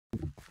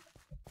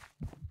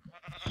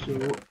So,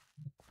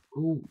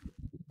 oh,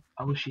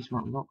 I wish these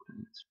weren't locked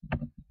in.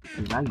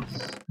 It's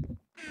nice.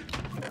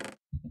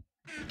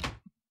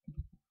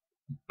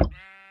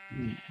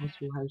 What's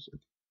your house?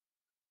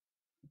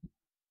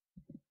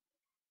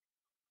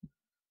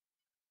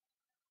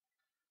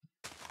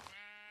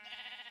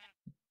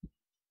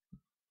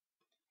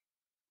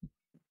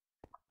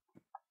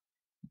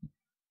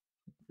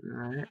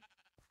 Right.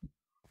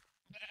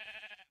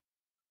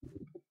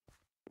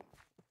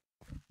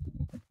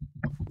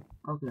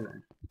 Okay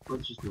then.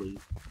 Let's just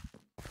leave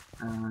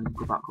and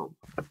go back home.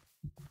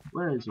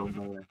 Where is home,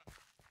 by the way?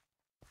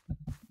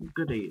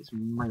 Goody, it's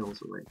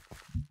miles away.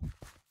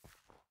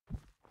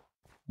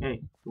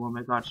 Hey, you want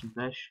me to catch some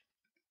fish?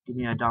 Give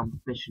me a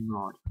damn fishing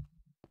rod.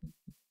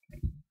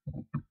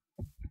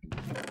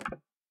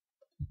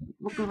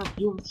 Look at that,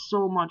 you have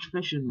so much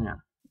fish in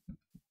there.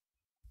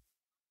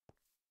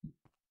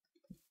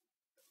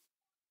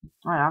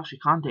 I actually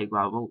can't take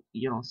that. Well,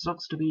 you know,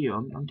 sucks to be you.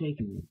 I'm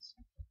taking these.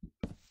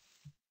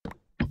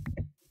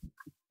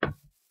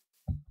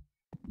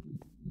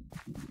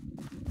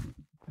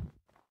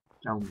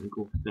 Tell me to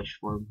go fish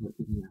for him, but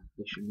give me a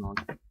fishing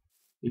rod.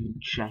 Even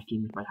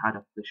checking if I had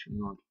a fishing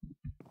rod.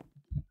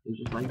 He's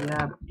just like,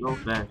 yeah, go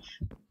fish.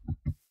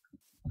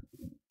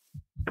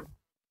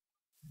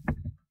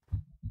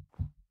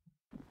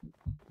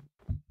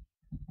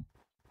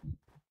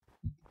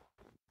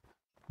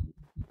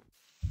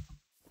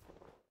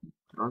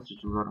 So let's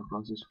just run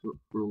across this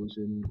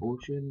frozen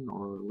ocean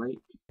or lake.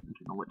 I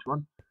don't know which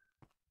one.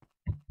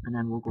 And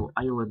then we'll go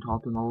island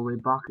hopping all the way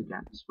back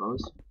again, I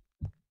suppose.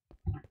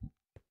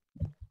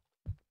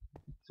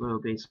 So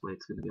basically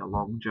it's going to be a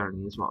long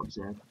journey is what I'm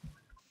saying.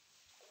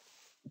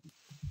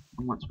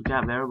 And once we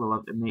get there we'll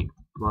have to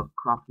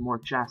craft more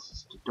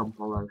chests to dump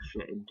all our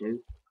shit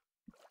into.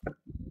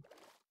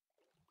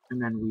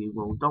 And then we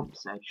will dump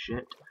said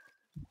shit.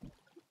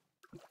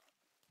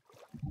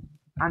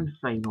 And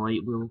finally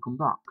we will come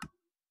back.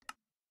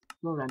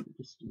 Low rent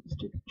distance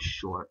to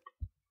short.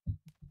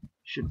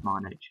 Should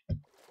manage.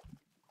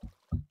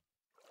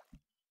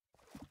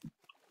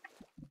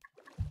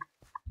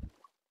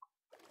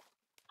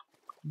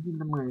 I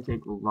think I'm going to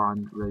take the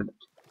land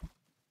route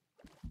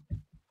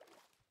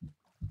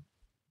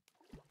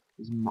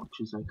as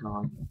much as I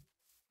can.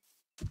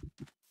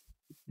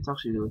 It's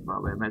actually really far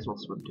away, I might as well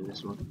swim to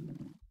this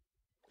one.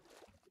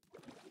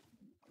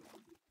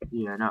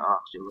 Yeah, now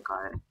actually look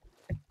at it.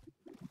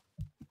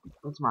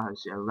 That's my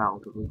house here,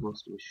 relatively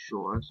close to the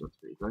shore, so that's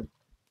pretty good.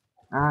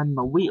 And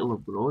my wheat will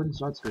have grown,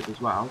 so that's good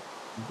as well.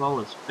 With all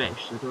this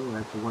fish, so I don't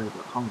really have to worry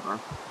about hunger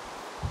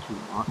too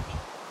much.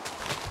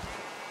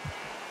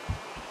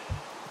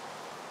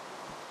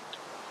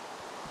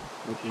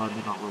 Like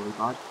landing not really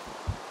bad.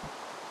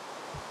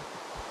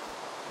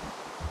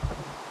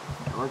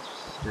 So let's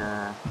just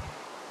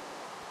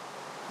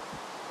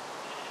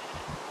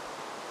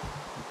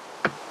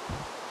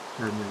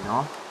turn it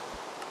off.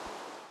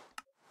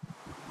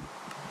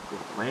 Go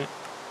away.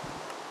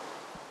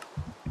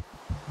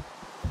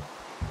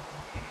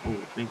 Oh,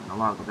 it's making a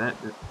lot of it,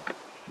 but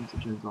once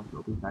it turns off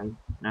it'll be fine.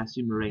 And I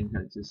assume the rain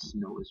counts as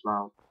snow as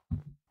well.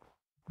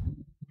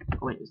 Oh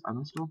wait, am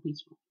I still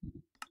peaceful?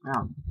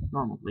 Yeah,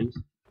 normal please.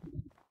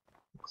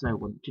 Because I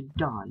want to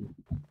die.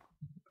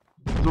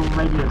 There's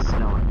already a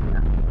skeleton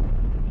here.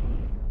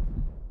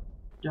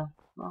 The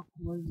fuck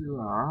was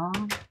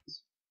that?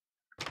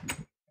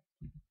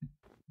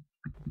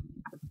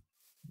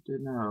 I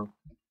don't know.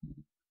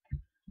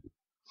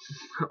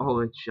 All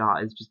the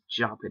chat is just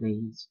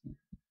Japanese.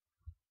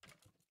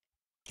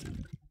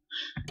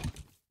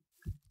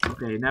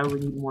 Okay, now we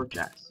need more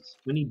chests.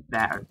 We need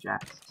better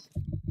chests.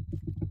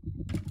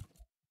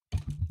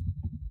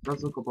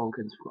 Let's look up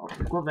Vulcan's Flop.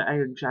 We've got the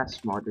Iron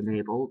Chest mod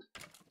enabled.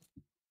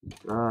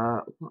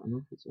 Not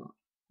enough it's not.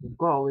 We've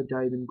got all the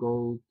diamond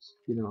golds,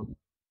 you know.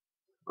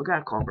 We'll get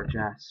a copper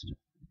chest.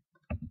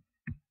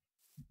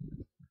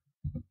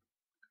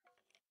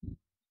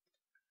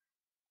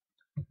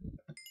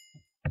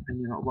 And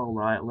you know, well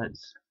right,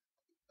 let's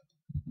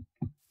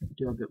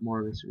do a bit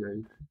more of this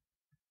roof.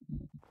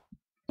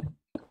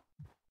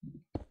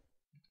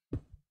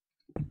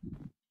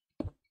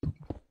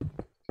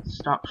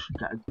 Stock should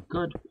get a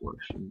good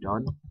portion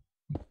done.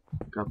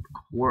 Like a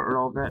quarter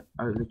of it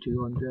out of the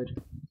 200-ish.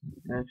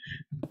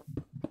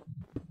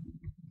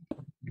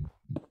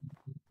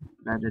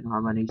 I didn't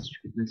have any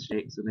stupid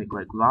mistakes to make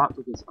like that,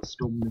 because a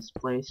stone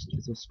misplaced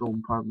is a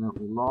stone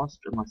permanently lost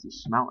unless you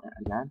smelt it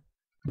again.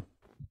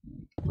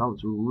 That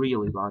was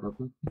really bad of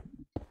me.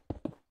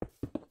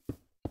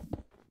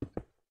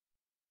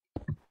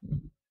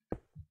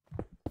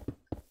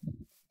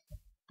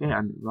 Okay,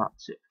 and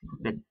that's it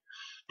finished.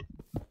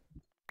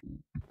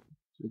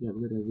 So get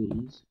rid of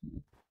these.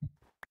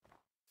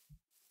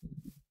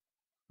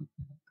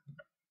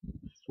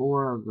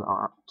 4 of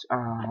that,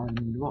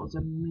 and what was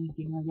I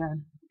making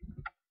again?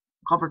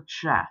 Copper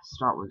chest,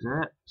 that was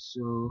it.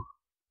 So,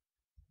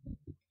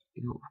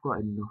 you know, I've got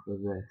enough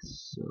of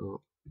this,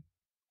 so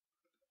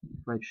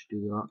if I just do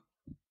that.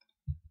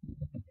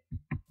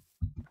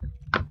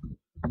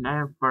 An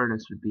iron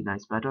furnace would be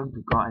nice, but I don't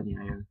think I've got any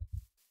iron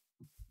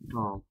at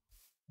all.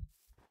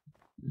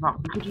 In fact,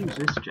 we could use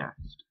this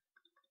chest.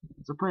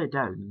 So I put it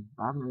down,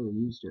 but I haven't really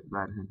used it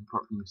right now,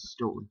 apart from the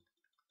stone.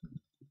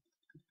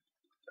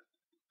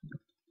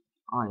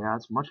 Oh yeah,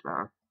 that's much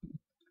better.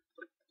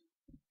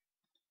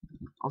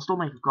 I'll still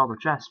make a copper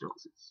chest though,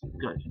 'cause it's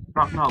good. In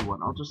fact, no, I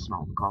won't. I'll just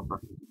smelt the copper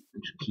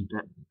and just keep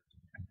it,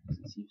 'cause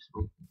it's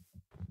useful.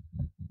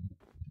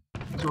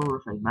 So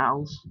refined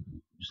metals.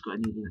 Just gonna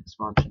need an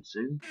expansion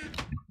soon.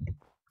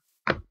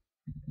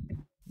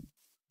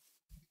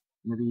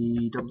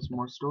 Maybe dump some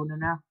more stone in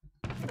there.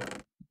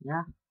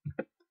 Yeah,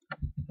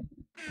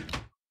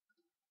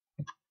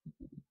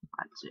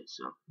 I'd say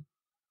so.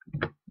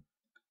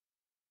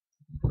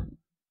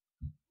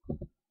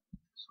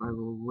 So I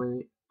will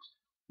wait.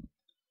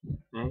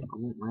 Okay, I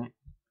won't wait.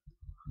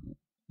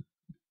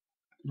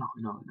 No,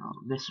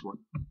 this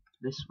one.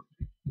 This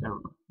one. There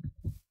we go.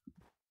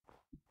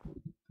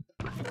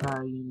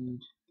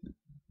 Find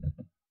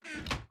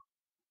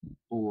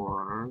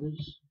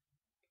ores.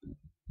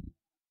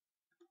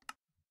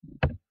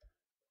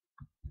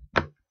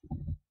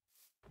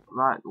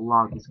 That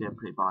log is getting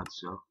pretty bad,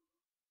 so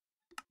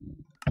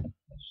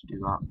just do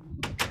that.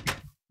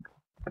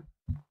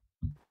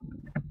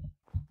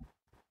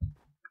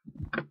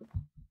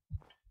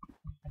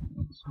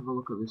 Let's have a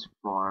look at this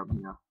farm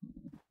here.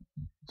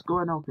 It's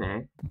going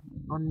okay.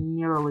 Not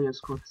nearly as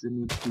quick as it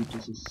needs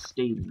to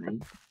sustain me.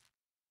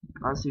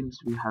 That seems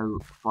to be how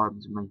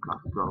farms in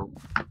Minecraft go.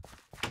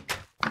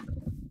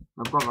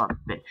 I've got that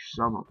fish,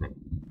 so I'm okay.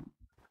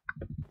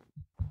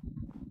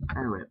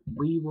 Anyway,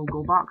 we will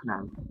go back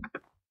now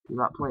to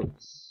that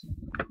place.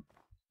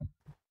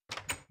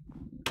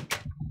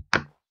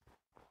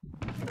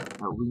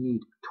 We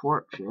need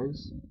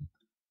torches,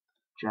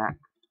 check,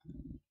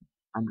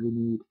 and we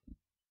need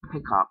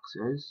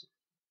pickaxes.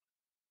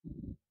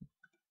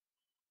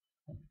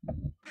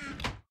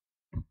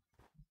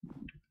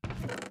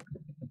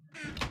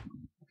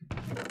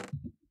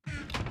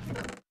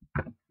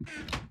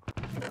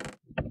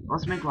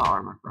 Let's make that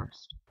armor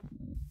first.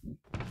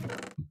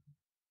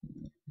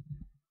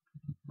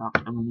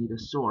 And we need a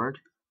sword.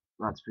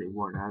 That's pretty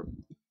worn out.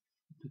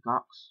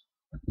 Pickaxe.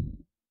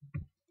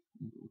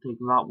 We'll take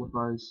that with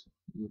us.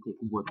 We'll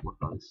take wood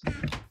with us.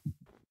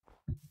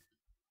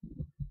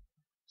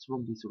 This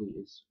one piece of wheat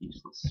is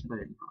useless. But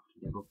it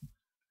crafting table.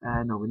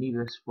 No, we need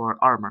this for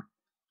armor.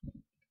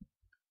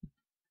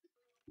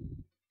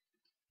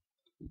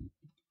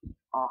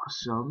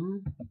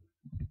 Awesome.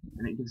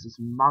 And it gives us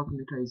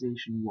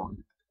magnetization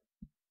 1.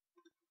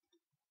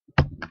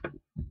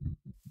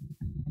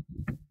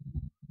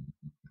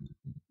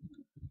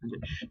 And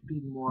it should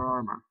be more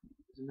armor,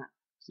 isn't it?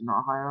 Is it not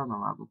a higher armor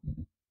level?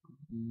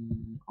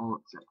 All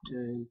except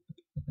 2.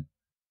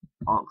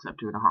 All except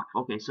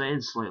 2.5. Okay, so it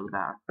is slightly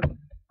better.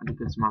 And it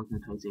gives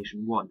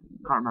magnetization 1.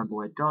 Can't remember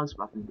what it does,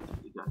 but I think it's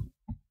pretty good.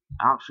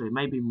 Actually, it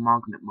may be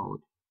magnet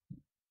mode.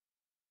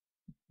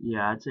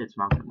 Yeah, I'd say it's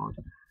magnet mode.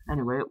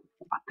 Anyway,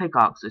 a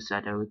pickaxe I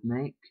said I would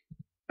make.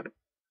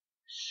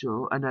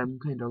 So, and I'm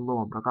kinda low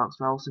on pickaxe,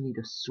 but I also need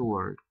a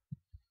sword.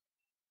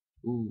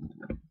 Ooh.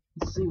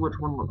 Let's see which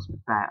one looks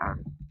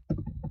better.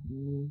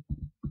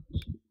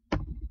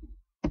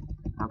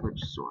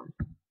 Average sword.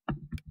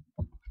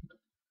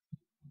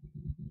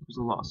 There's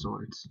a lot of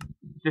swords.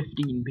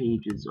 15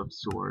 pages of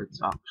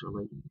swords,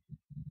 actually.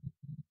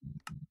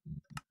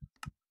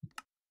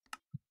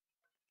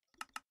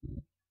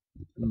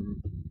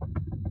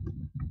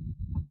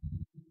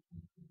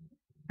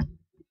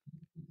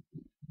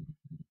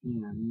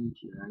 Yeah,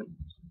 meteorite.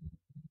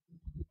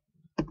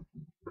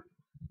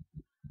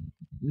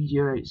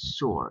 Meteorite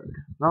sword.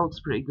 That looks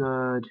pretty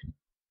good.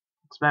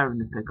 It's better than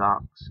the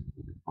pickaxe.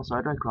 Also,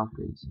 I do craft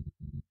these.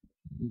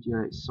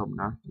 Meteorite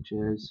summoner, which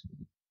is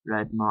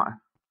red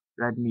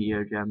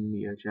meteor gem,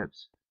 meteor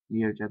chips.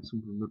 Meteor chips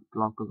from a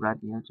block of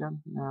red meteor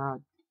gem? Nah,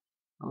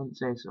 I wouldn't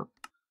say so.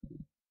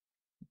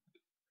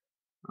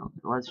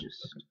 Okay, let's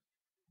just...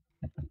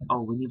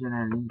 Oh, we need an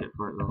iron ingot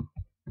for it though.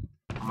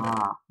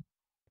 Ah.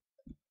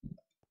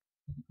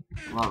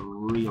 That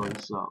really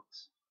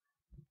sucks.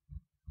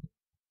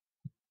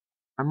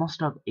 I must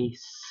have a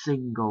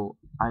single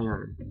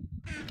iron.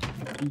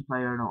 Deep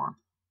iron ore.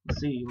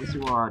 Let's see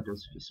what it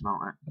does if you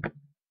smelt it. It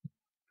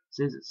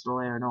says it's still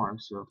iron ore,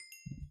 so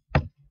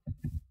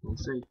we'll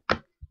see.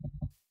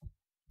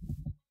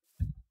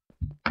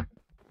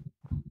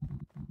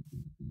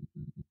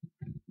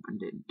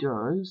 And it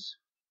does.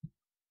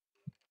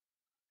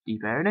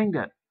 Deep iron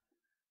ingot.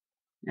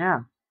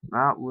 Yeah,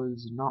 that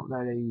was not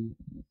very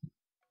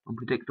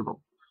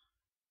unpredictable.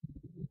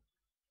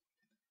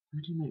 How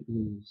do you make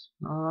these?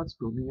 Oh, that's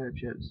cool. Meteor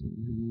chips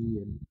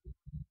and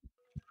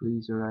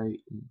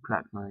freezerite and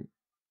crackmite.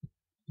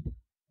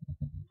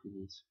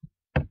 These.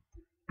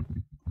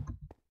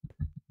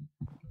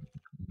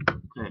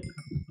 Okay.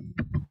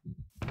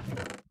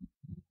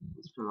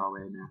 Let's put that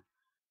away now.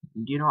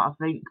 And do you know what I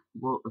think?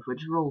 Well, if we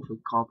just roll for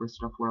copper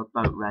stuff, we're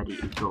about ready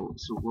to go.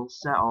 So we'll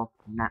set off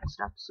next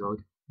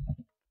episode.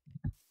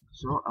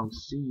 So I'll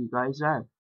see you guys there.